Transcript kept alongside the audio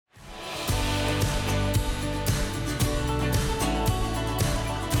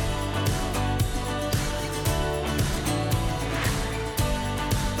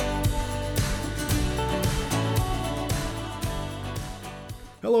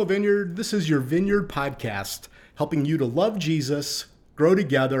Hello, Vineyard. This is your Vineyard podcast, helping you to love Jesus, grow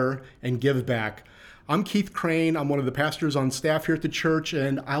together, and give back. I'm Keith Crane. I'm one of the pastors on staff here at the church,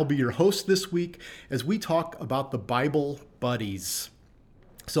 and I'll be your host this week as we talk about the Bible Buddies.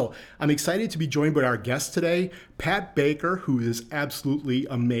 So I'm excited to be joined by our guest today, Pat Baker, who is absolutely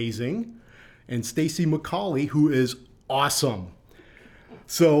amazing, and Stacy McCauley, who is awesome.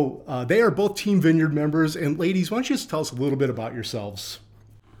 So they are both Team Vineyard members. And ladies, why don't you just tell us a little bit about yourselves?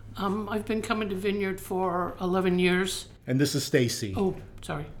 I've been coming to Vineyard for 11 years. And this is Stacy. Oh,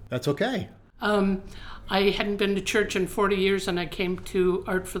 sorry. That's okay. I hadn't been to church in 40 years, and I came to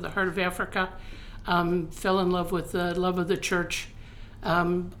Art for the Heart of Africa. Fell in love with the love of the church,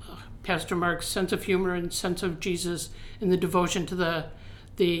 Pastor Mark's sense of humor and sense of Jesus in the devotion to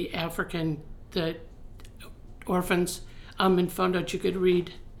the African, the orphans, and found out you could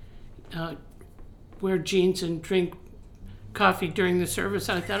wear jeans and drink coffee during the service.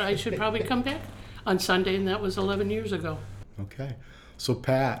 I thought I should probably come back on Sunday, and that was 11 years ago. Okay. So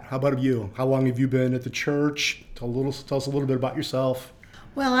Pat, how about you? How long have you been at the church? Tell us a little bit about yourself.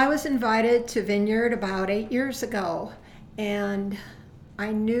 Well, I was invited to Vineyard about 8 years ago, and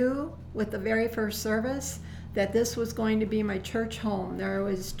I knew with the very first service that this was going to be my church home. There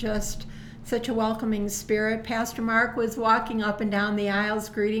was just such a welcoming spirit. Pastor Mark was walking up and down the aisles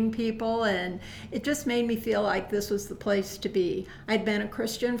greeting people, and it just made me feel like this was the place to be. I'd been a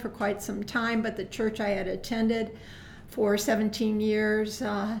Christian for quite some time, but the church I had attended for 17 years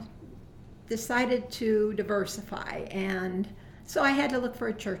decided to diversify, and so I had to look for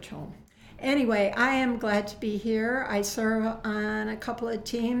a church home. Anyway, I am glad to be here. I serve on a couple of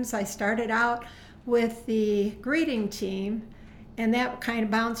teams. I started out with the greeting team, and that kind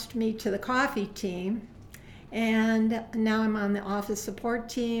of bounced me to the coffee team. And now I'm on the office support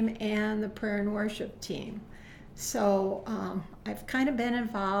team and the prayer and worship team. So I've kind of been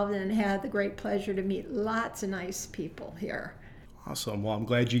involved and had the great pleasure to meet lots of nice people here. Awesome. Well, I'm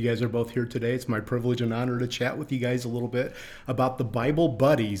glad you guys are both here today. It's my privilege and honor to chat with you guys a little bit about the Bible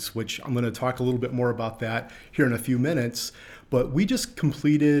Buddies, which I'm going to talk a little bit more about that here in a few minutes. But we just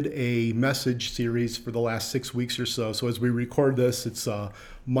completed a message series for the last 6 weeks or so. So as we record this, it's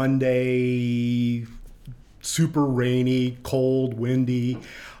Monday, super rainy, cold, windy.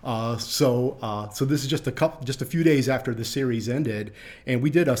 So this is just a few days after the series ended, and we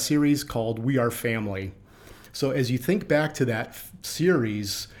did a series called We Are Family. So as you think back to that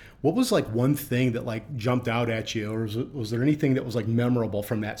series, what was like one thing that like jumped out at you, or was there anything that was like memorable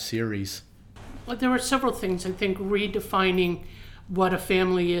from that series? Well, there were several things. I think redefining what a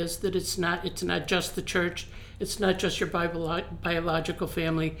family is, that it's not just the church, it's not just your biological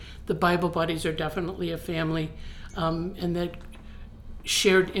family. The Bible Buddies are definitely a family, and that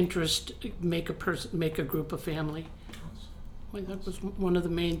shared interest make a group a family. Well, that was one of the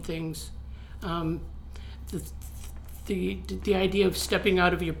main things. The idea of stepping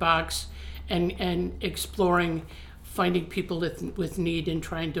out of your box and exploring, finding people with need and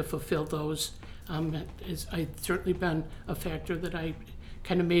trying to fulfill those. Has certainly been a factor that I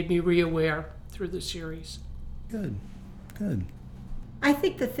kind of made me reaware through the series. Good. I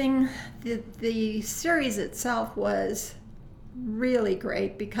think the series itself was really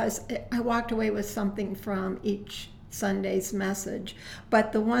great because I walked away with something from each Sunday's message.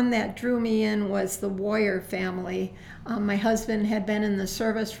 But the one that drew me in was the Warrior family. My husband had been in the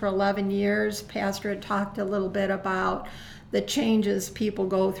service for 11 years. Pastor had talked a little bit about the changes people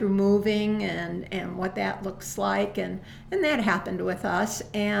go through moving and what that looks like, and that happened with us.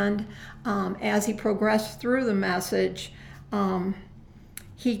 And as he progressed through the message,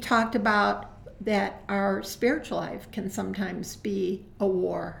 he talked about that our spiritual life can sometimes be a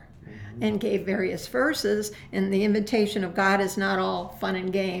war, and gave various verses, and the invitation of God is not all fun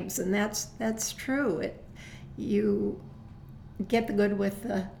and games, and that's true. You get the good with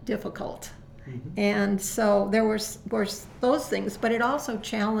the difficult. And so there were those things, but it also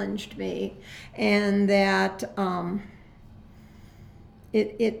challenged me, and that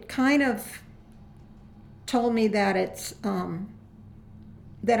it kind of told me that it's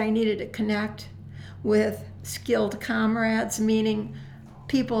that I needed to connect with skilled comrades, meaning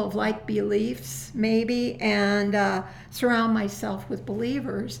people of like beliefs maybe, and surround myself with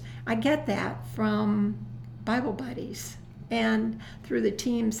believers. I get that from Bible Buddies and through the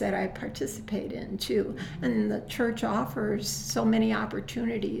teams that I participate in too. And the church offers so many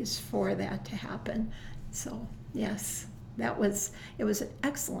opportunities for that to happen. So yes, it was an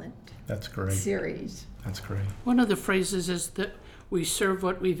excellent series. That's great. One of the phrases is that we serve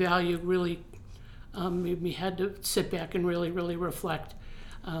what we value. Really made me had to sit back and really reflect.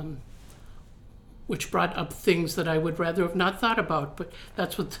 which brought up things that I would rather have not thought about. But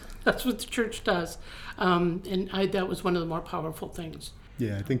that's what the church does, and that was one of the more powerful things.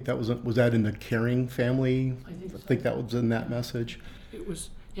 Yeah, I think that was that in the Caring family? I think so. I think that was in that message. It was,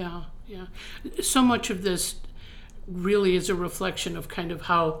 yeah. So much of this really is a reflection of kind of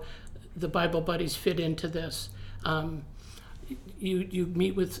how the Bible buddies fit into this. You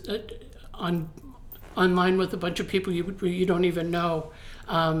meet with online with a bunch of people you don't even know,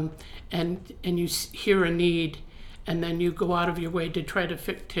 and you hear a need, and then you go out of your way to try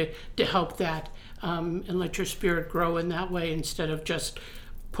to help that, and let your spirit grow in that way instead of just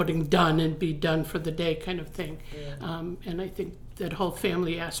putting done and be done for the day kind of thing. Yeah. And I think that whole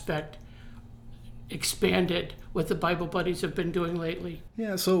family aspect expanded what the Bible buddies have been doing lately.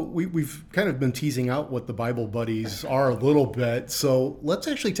 Yeah, so we've kind of been teasing out what the Bible buddies are a little bit. So let's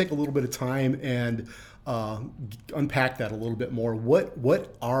actually take a little bit of time and unpack that a little bit more.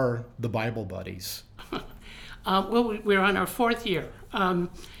 What are the Bible buddies? Well, we're on our 4th year.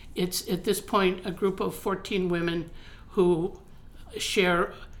 It's at this point a group of 14 women who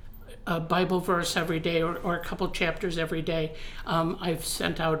share a Bible verse every day or a couple chapters every day. I've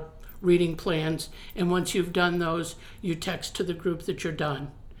sent out reading plans, and once you've done those, you text to the group that you're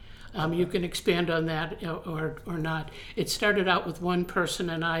done. You can expand on that or not. It started out with one person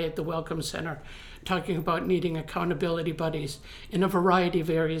and I at the Welcome Center talking about needing accountability buddies in a variety of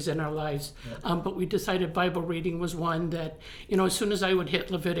areas in our lives. Yeah. But we decided Bible reading was one that, as soon as I would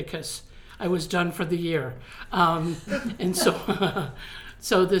hit Leviticus, I was done for the year. And so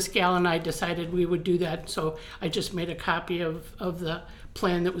so this gal and I decided we would do that. So I just made a copy of the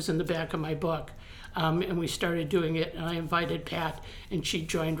plan that was in the back of my book. And we started doing it, and I invited Pat, and she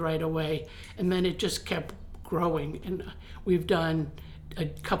joined right away. And then it just kept growing. And we've done a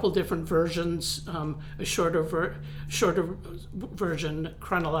couple different versions, a shorter version,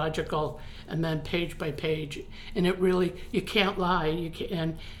 chronological, and then page by page. And it really, you can't lie. You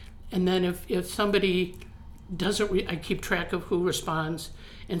can, and then if somebody doesn't, I keep track of who responds.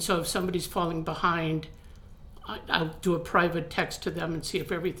 And so if somebody's falling behind, I'll do a private text to them and see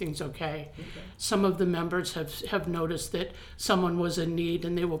if everything's okay. Some of the members have noticed that someone was in need,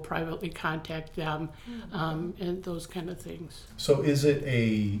 and they will privately contact them, and those kind of things. So is it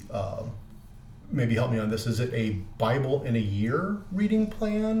maybe help me on this, is it a Bible in a year reading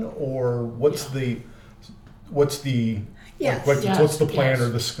plan, or what's the Yes. what's the plan Yes. or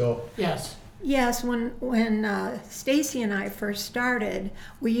the scope? Yes. Yes, when Stacy and I first started,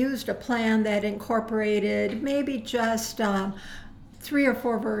 we used a plan that incorporated maybe just 3 or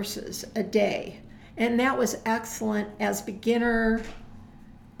 4 verses a day. And that was excellent as beginner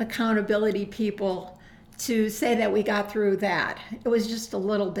accountability people to say that we got through that. It was just a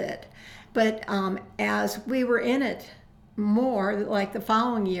little bit. But as we were in it more, like the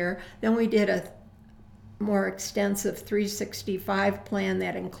following year, then we did a more extensive 365 plan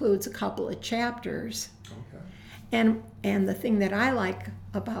that includes a couple of chapters. Okay. And the thing that I like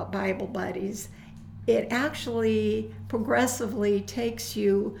about Bible Buddies, it actually progressively takes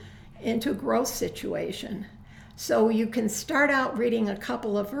you into a growth situation. So you can start out reading a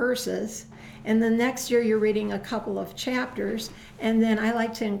couple of verses, and the next year you're reading a couple of chapters, and then I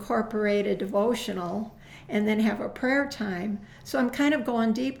like to incorporate a devotional and then have a prayer time. So I'm kind of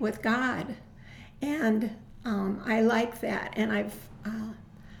going deep with God. And I like that, and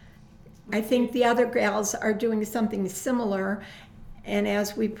I think the other gals are doing something similar. And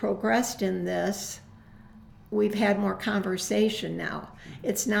as we progressed in this, we've had more conversation now.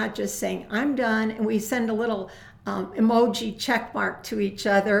 It's not just saying I'm done, and we send a little emoji check mark to each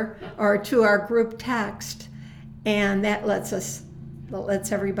other or to our group text, and that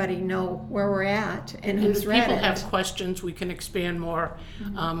lets everybody know where we're at and who's read it. If people have questions, we can expand more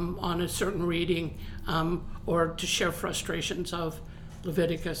on a certain reading, or to share frustrations of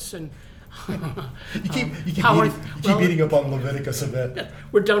Leviticus and you keep beating up on Leviticus a bit.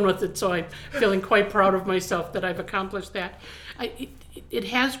 We're done with it, so I'm feeling quite proud of myself that I've accomplished that. It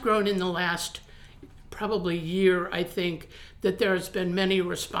has grown in the last probably year, I think, that there's been many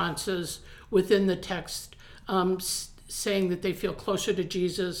responses within the text saying that they feel closer to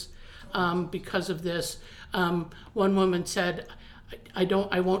Jesus because of this. One woman said,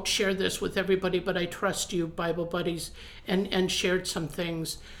 I won't share this with everybody, but I trust you, Bible buddies, and shared some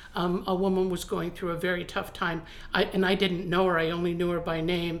things. A woman was going through a very tough time, and I didn't know her, I only knew her by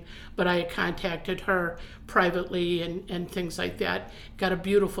name, but I contacted her privately and things like that. Got a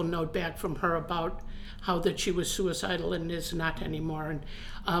beautiful note back from her about how that she was suicidal and is not anymore.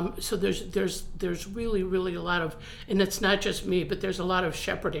 And so there's really, really a lot of, and it's not just me, but there's a lot of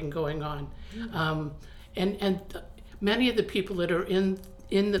shepherding going on. And many of the people that are in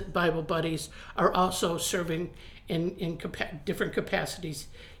in the Bible buddies are also serving in different capacities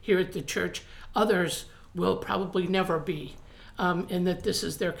here at the church. Others will probably never be, and that this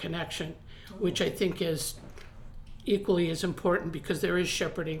is their connection, which I think is equally as important because there is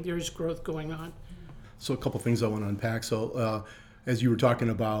shepherding, there is growth going on. So a couple things I want to unpack. So as you were talking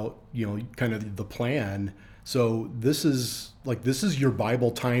about, kind of the plan. So this is your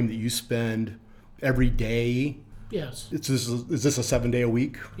Bible time that you spend every day. Yes. Is this a 7-day a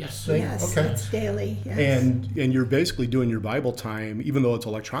week Yes. thing? Yes, Okay. it's daily. Yes. And you're basically doing your Bible time, even though it's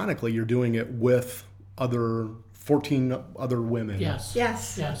electronically, you're doing it with 14 other women. Yes.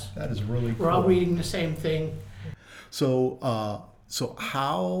 Yes. Yes. That is really cool. We're all reading the same thing. So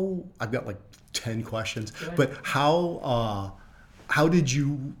how, I've got like 10 questions, but how did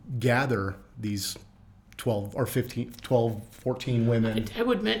you gather these 12 or 15, 12, 14 women? I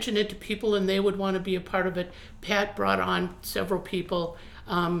would mention it to people and they would want to be a part of it. Pat brought on several people.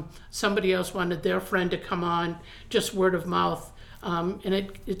 Somebody else wanted their friend to come on, just word of mouth.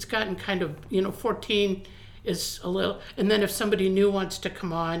 And it's gotten kind of, 14 is a little, and then if somebody new wants to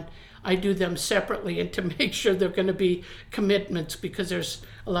come on, I do them separately and to make sure they're going to be commitments because there's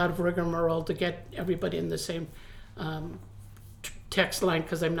a lot of rigmarole to get everybody in the same text line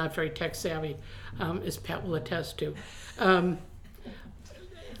because I'm not very tech savvy, as Pat will attest to.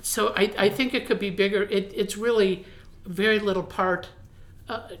 So I think it could be bigger. It's really very little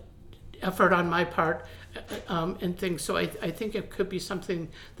effort on my part and things. So I think it could be something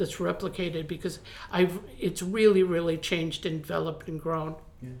that's replicated because it's really, really changed and developed and grown.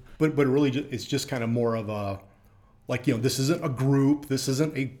 Yeah. But really, it's just kind of more of a, this isn't a group, this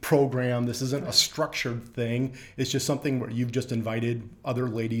isn't a program, this isn't a structured thing. It's just something where you've just invited other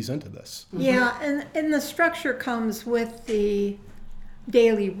ladies into this. Yeah, and the structure comes with the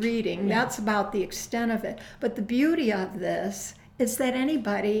daily reading. That's about the extent of it. But the beauty of this is that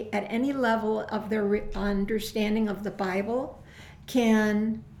anybody at any level of their understanding of the Bible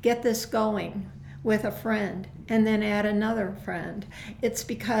can get this going with a friend and then add another friend. It's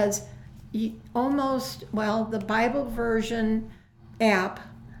because the Bible version app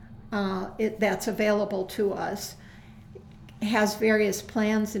that's available to us has various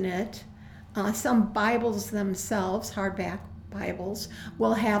plans in it. Some Bibles themselves, hardback Bibles,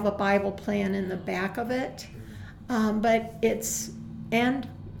 will have a Bible plan in the back of it. And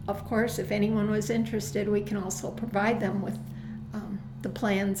of course, if anyone was interested, we can also provide them with the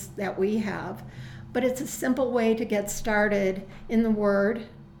plans that we have. But it's a simple way to get started in the Word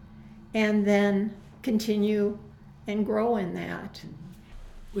and then continue and grow in that.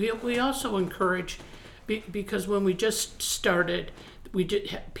 We also encourage, because when we just started,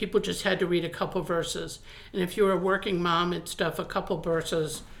 people just had to read a couple verses. And if you were a working mom and stuff, a couple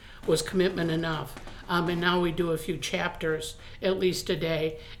verses was commitment enough. And now we do a few chapters, at least a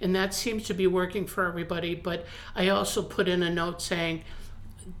day. And that seems to be working for everybody. But I also put in a note saying,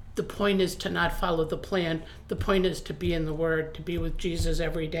 the point is to not follow the plan. The point is to be in the Word, to be with Jesus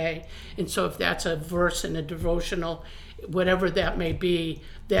every day. And so if that's a verse in a devotional, whatever that may be,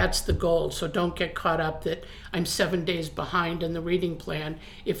 that's the goal. So don't get caught up that I'm 7 days behind in the reading plan.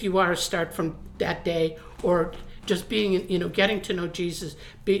 If you are, start from that day, or just being, getting to know Jesus,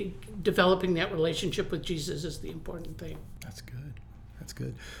 developing that relationship with Jesus is the important thing. That's good. That's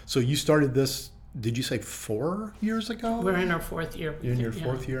good. So you started this, did you say 4 years ago? We're in our 4th year. You're in your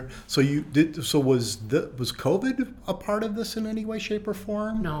 4th year. So you did. So was COVID a part of this in any way, shape, or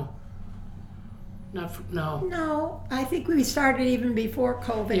form? No. No. No, I think we started even before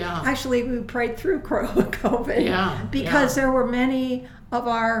COVID. Yeah. Actually, we prayed through COVID. Yeah. Because there were many of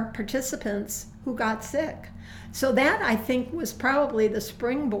our participants who got sick. So that, I think, was probably the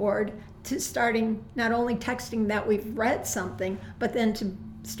springboard to starting not only texting that we've read something, but then to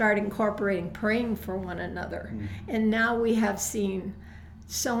start incorporating praying for one another. And now we have seen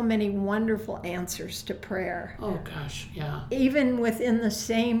so many wonderful answers to prayer. Oh, gosh, yeah. Even within the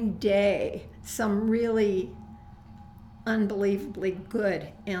same day, some really unbelievably good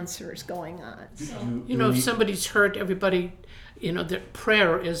answers going on. So. If somebody's hurt, everybody, the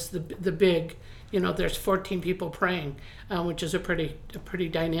prayer is the big, there's 14 people praying, which is a pretty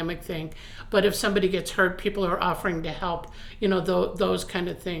dynamic thing. But if somebody gets hurt, people are offering to help, those kind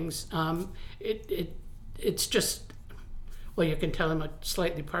of things. It's just, well, you can tell I'm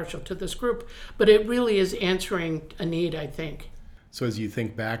slightly partial to this group, but it really is answering a need, I think. So as you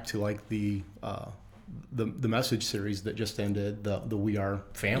think back to like the message series that just ended, the We Are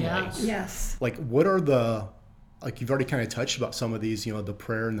Family. Yes. Like what are you've already kind of touched about some of these, the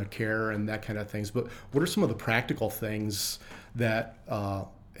prayer and the care and that kind of things, but what are some of the practical things that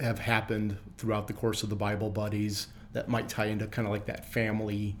have happened throughout the course of the Bible buddies that might tie into kind of like that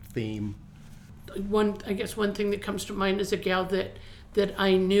family theme? I guess one thing that comes to mind is a gal that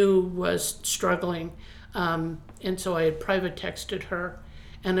I knew was struggling, and so I had private texted her,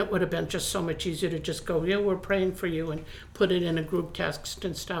 and it would have been just so much easier to just go, yeah, we're praying for you, and put it in a group text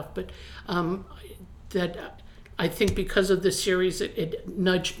and stuff. But that I think because of this series, it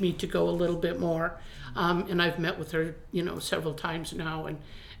nudged me to go a little bit more, and I've met with her, several times now,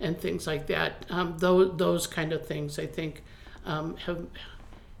 and things like that. Those kind of things, I think,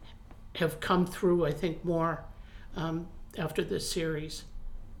 have come through, I think, more after this series.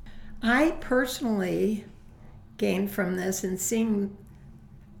 I personally gained from this and seeing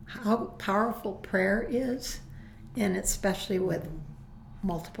how powerful prayer is, and especially with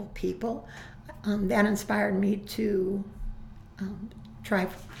multiple people. That inspired me to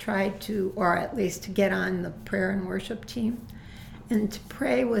try to, or at least to get on the prayer and worship team. And to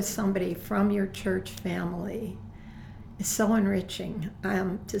pray with somebody from your church family is so enriching,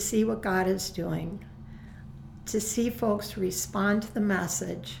 to see what God is doing, to see folks respond to the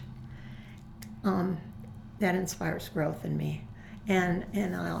message. That inspires growth in me. And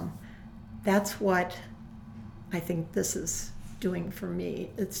that's what I think this is doing for me.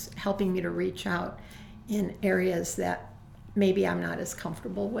 It's helping me to reach out in areas that maybe I'm not as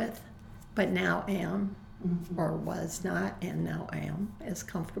comfortable with, but now am, or was not, and now I am as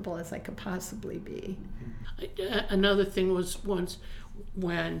comfortable as I could possibly be. Another thing was once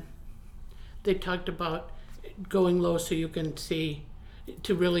when they talked about going low so you can see,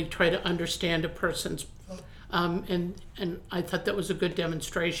 to really try to understand a person's, and I thought that was a good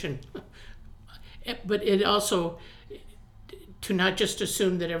demonstration. But it also, to not just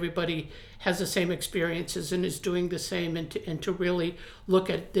assume that everybody has the same experiences and is doing the same, and to really look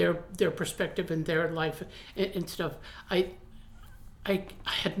at their perspective and their life and stuff. I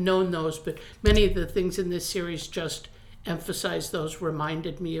had known those, but many of the things in this series just emphasized those,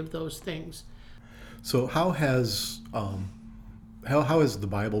 reminded me of those things. So how has the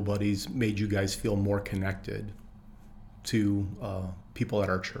Bible Buddies made you guys feel more connected to people at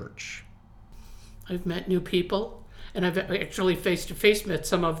our church? I've met new people, and I've actually face-to-face met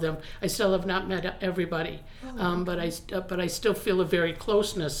some of them. I still have not met everybody, but I still feel a very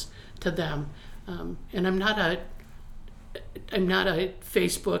closeness to them. And I'm not a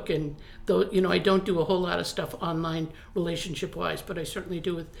Facebook, and though I don't do a whole lot of stuff online relationship-wise, but I certainly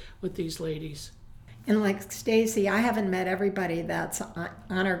do with these ladies. And like Stacy, I haven't met everybody that's on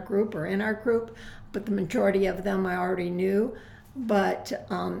our group or in our group, but the majority of them I already knew. But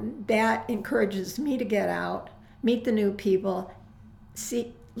that encourages me to get out, meet the new people,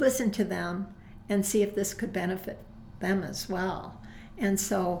 listen to them, and see if this could benefit them as well. And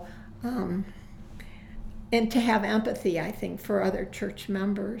so, and to have empathy, I think, for other church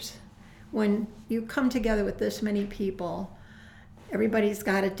members. When you come together with this many people, everybody's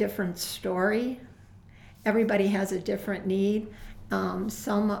got a different story. Everybody has a different need.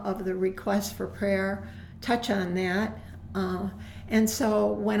 Some of the requests for prayer touch on that. And so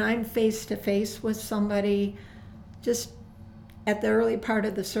when I'm face to face with somebody, just at the early part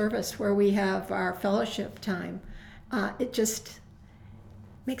of the service where we have our fellowship time, it just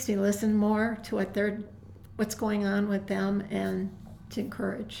makes me listen more to what's going on with them and to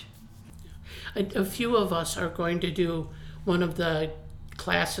encourage. A few of us are going to do one of the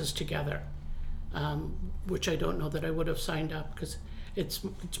classes together, which I don't know that I would have signed up, because it's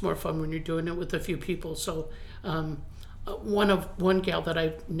more fun when you're doing it with a few people. So one gal that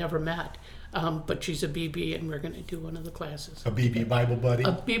I've never met, but she's a BB, and we're going to do one of the classes. A BB Bible Buddy?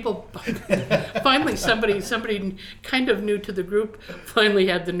 Finally, somebody kind of new to the group finally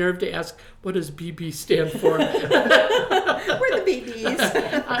had the nerve to ask, what does BB stand for? We're the BBs.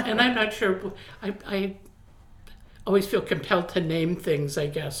 And I'm not sure. I always feel compelled to name things, I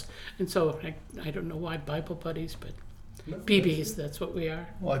guess. And so I don't know why Bible Buddies, but BBs, that's what we are.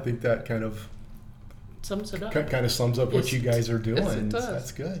 Well, I think that kind of sums it up. Kind of sums up what you guys are doing. Yes, it does.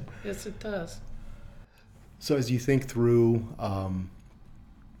 That's good. Yes, it does. So as you think through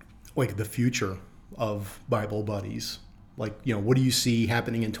like the future of Bible Buddies, like, what do you see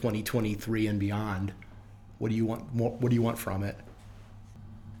happening in 2023 and beyond? What do you want more? What do you want from it?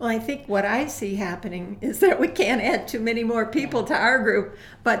 Well, I think what I see happening is that we can't add too many more people to our group,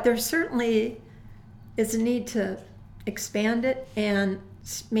 but there certainly is a need to expand it and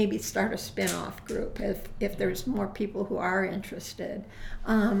maybe start a spin-off group if there's more people who are interested.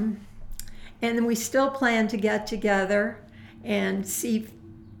 And then we still plan to get together and see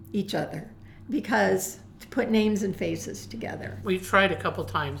each other, because to put names and faces together. We've tried a couple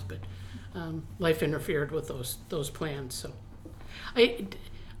times, but life interfered with those plans. So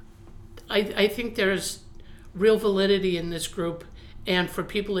I think there's real validity in this group. And for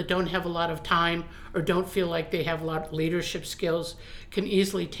people that don't have a lot of time or don't feel like they have a lot of leadership skills, can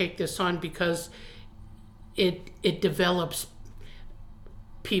easily take this on because it develops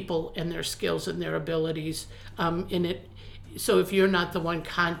people and their skills and their abilities in it. So if you're not the one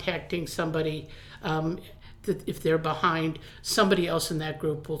contacting somebody, if they're behind, somebody else in that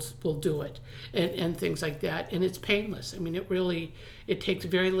group will do it, and things like that. And it's painless. I mean, it takes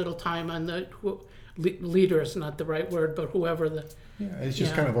very little time on the leader is not the right word, but whoever the. Yeah, it's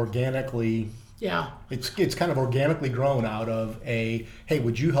just kind of organically. Yeah. It's kind of organically grown out of hey,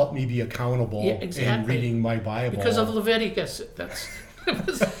 would you help me be accountable in reading my Bible? Because of Leviticus. That's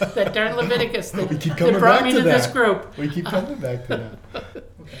that darn Leviticus that brought back me to this group. We keep coming back to that. Okay.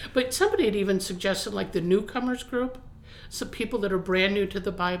 But somebody had even suggested like the newcomers group, so people that are brand new to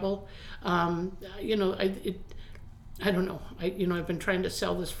the Bible. I don't know. I've been trying to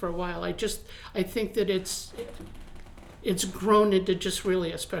sell this for a while. I think that it's grown into just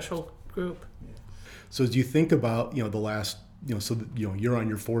really a special group. So as you think about the last you're on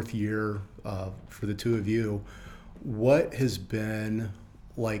your fourth year for the two of you, what has been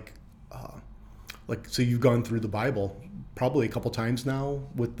like so you've gone through the Bible probably a couple times now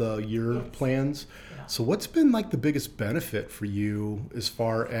with the year plans. Yeah. So what's been like the biggest benefit for you as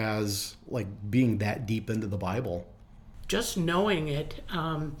far as like being that deep into the Bible? Just knowing it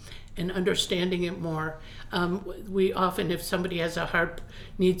and understanding it more. We often, if somebody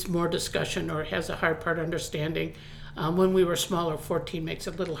needs more discussion or has a hard part understanding, when we were smaller, 14 makes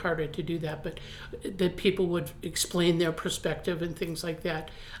it a little harder to do that, but that people would explain their perspective and things like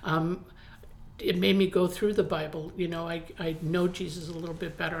that. It made me go through the Bible. I know Jesus a little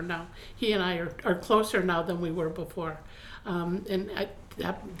bit better now. He and I are closer now than we were before. And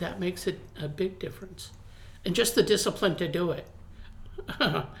that makes it a big difference. And just the discipline to do it.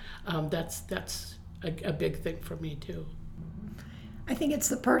 That's a big thing for me too. I think it's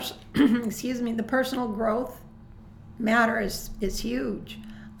the personal growth matter is huge.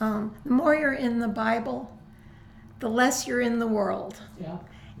 The more you're in the Bible, the less you're in the world. Yeah.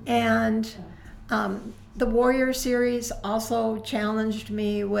 And the Warrior series also challenged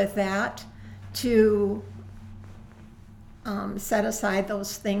me with that, to set aside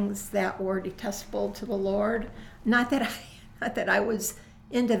those things that were detestable to the Lord. Not that I was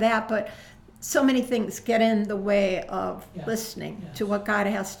into that, but so many things get in the way of listening to what God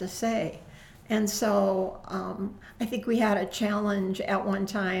has to say. And so I think we had a challenge at one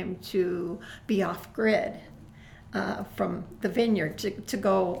time to be off grid from the vineyard, to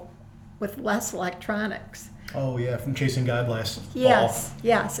go with less electronics. Oh yeah, from Chasing God last fall.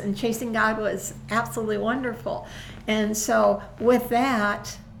 Yes, and Chasing God was absolutely wonderful. And so with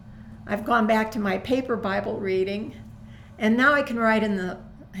that, I've gone back to my paper Bible reading, and now I can write in the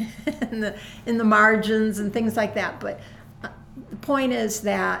in the margins and things like that. But the point is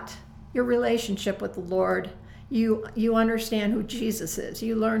that your relationship with the Lord, you understand who Jesus is.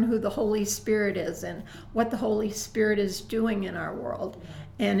 You learn who the Holy Spirit is and what the Holy Spirit is doing in our world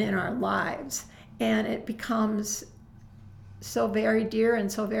and in our lives. And it becomes so very dear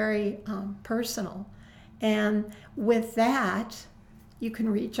and so very personal. And with that, you can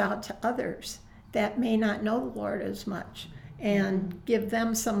reach out to others that may not know the Lord as much and give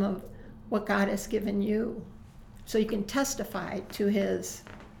them some of what God has given you, so you can testify to His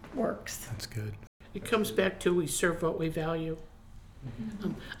works. That's good. It comes back to we serve what we value.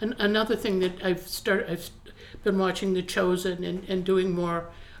 Another thing that I've been watching The Chosen and doing more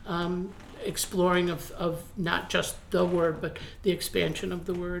exploring of not just the Word, but the expansion of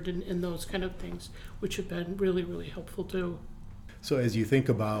the Word and those kind of things, which have been really, really helpful too. So as you think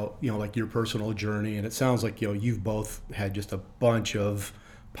about, like your personal journey, and it sounds like, you've both had just a bunch of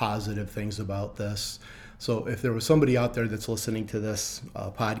positive things about this. So if there was somebody out there that's listening to this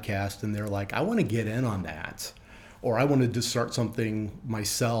podcast and they're like, I want to get in on that, or I want to just start something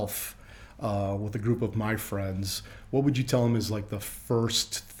myself with a group of my friends, what would you tell them is like the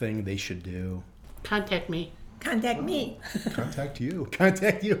first thing they should do? Contact me. Contact me. Contact you.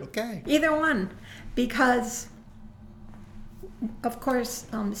 Contact you. Okay. Either one, because of course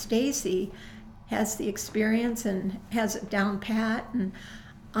Stacy has the experience and has it down pat, and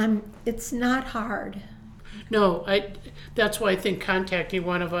it's not hard. No, that's why I think contacting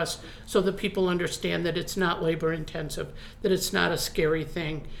one of us so that people understand that it's not labor intensive, that it's not a scary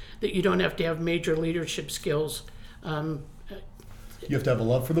thing, that you don't have to have major leadership skills. You have to have a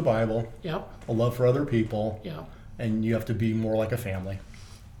love for the Bible, Yep. a love for other people, Yeah. and you have to be more like a family.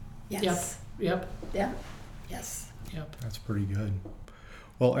 Yes. Yep. Yeah. Yes. Yep. That's pretty good.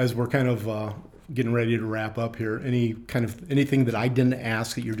 Well, as we're kind of getting ready to wrap up here. Anything that I didn't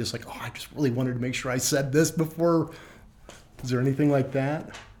ask that you're just like, oh, I just really wanted to make sure I said this before? Is there anything like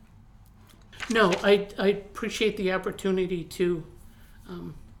that? No, I appreciate the opportunity to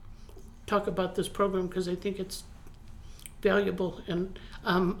talk about this program because I think it's valuable, and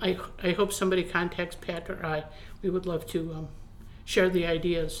I hope somebody contacts Pat or I. We would love to share the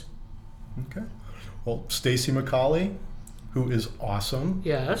ideas. Okay. Well, Stacy McCauley, who is awesome,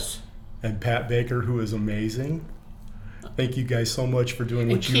 Yes. and Pat Baker, who is amazing. Thank you guys so much for doing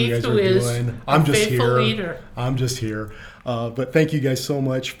And what you Keith, guys who are is doing. a I'm just faithful here. leader. I'm just here. But thank you guys so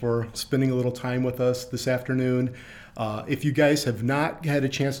much for spending a little time with us this afternoon. If you guys have not had a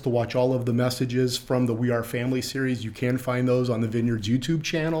chance to watch all of the messages from the We Are Family series, you can find those on the Vineyard's YouTube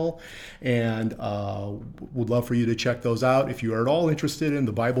channel, and would love for you to check those out. If you are at all interested in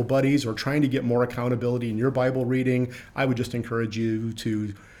the Bible Buddies or trying to get more accountability in your Bible reading, I would just encourage you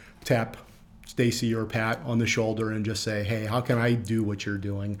to tap Stacy or Pat on the shoulder and just say, hey, how can I do what you're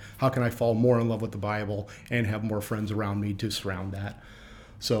doing? How can I fall more in love with the Bible and have more friends around me to surround that?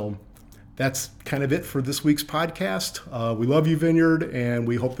 So that's kind of it for this week's podcast. We love you, Vineyard, and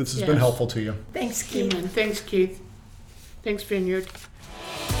we hope this has been Yes. helpful to you. Thanks, Keith. Amen. Thanks, Keith. Thanks, Vineyard.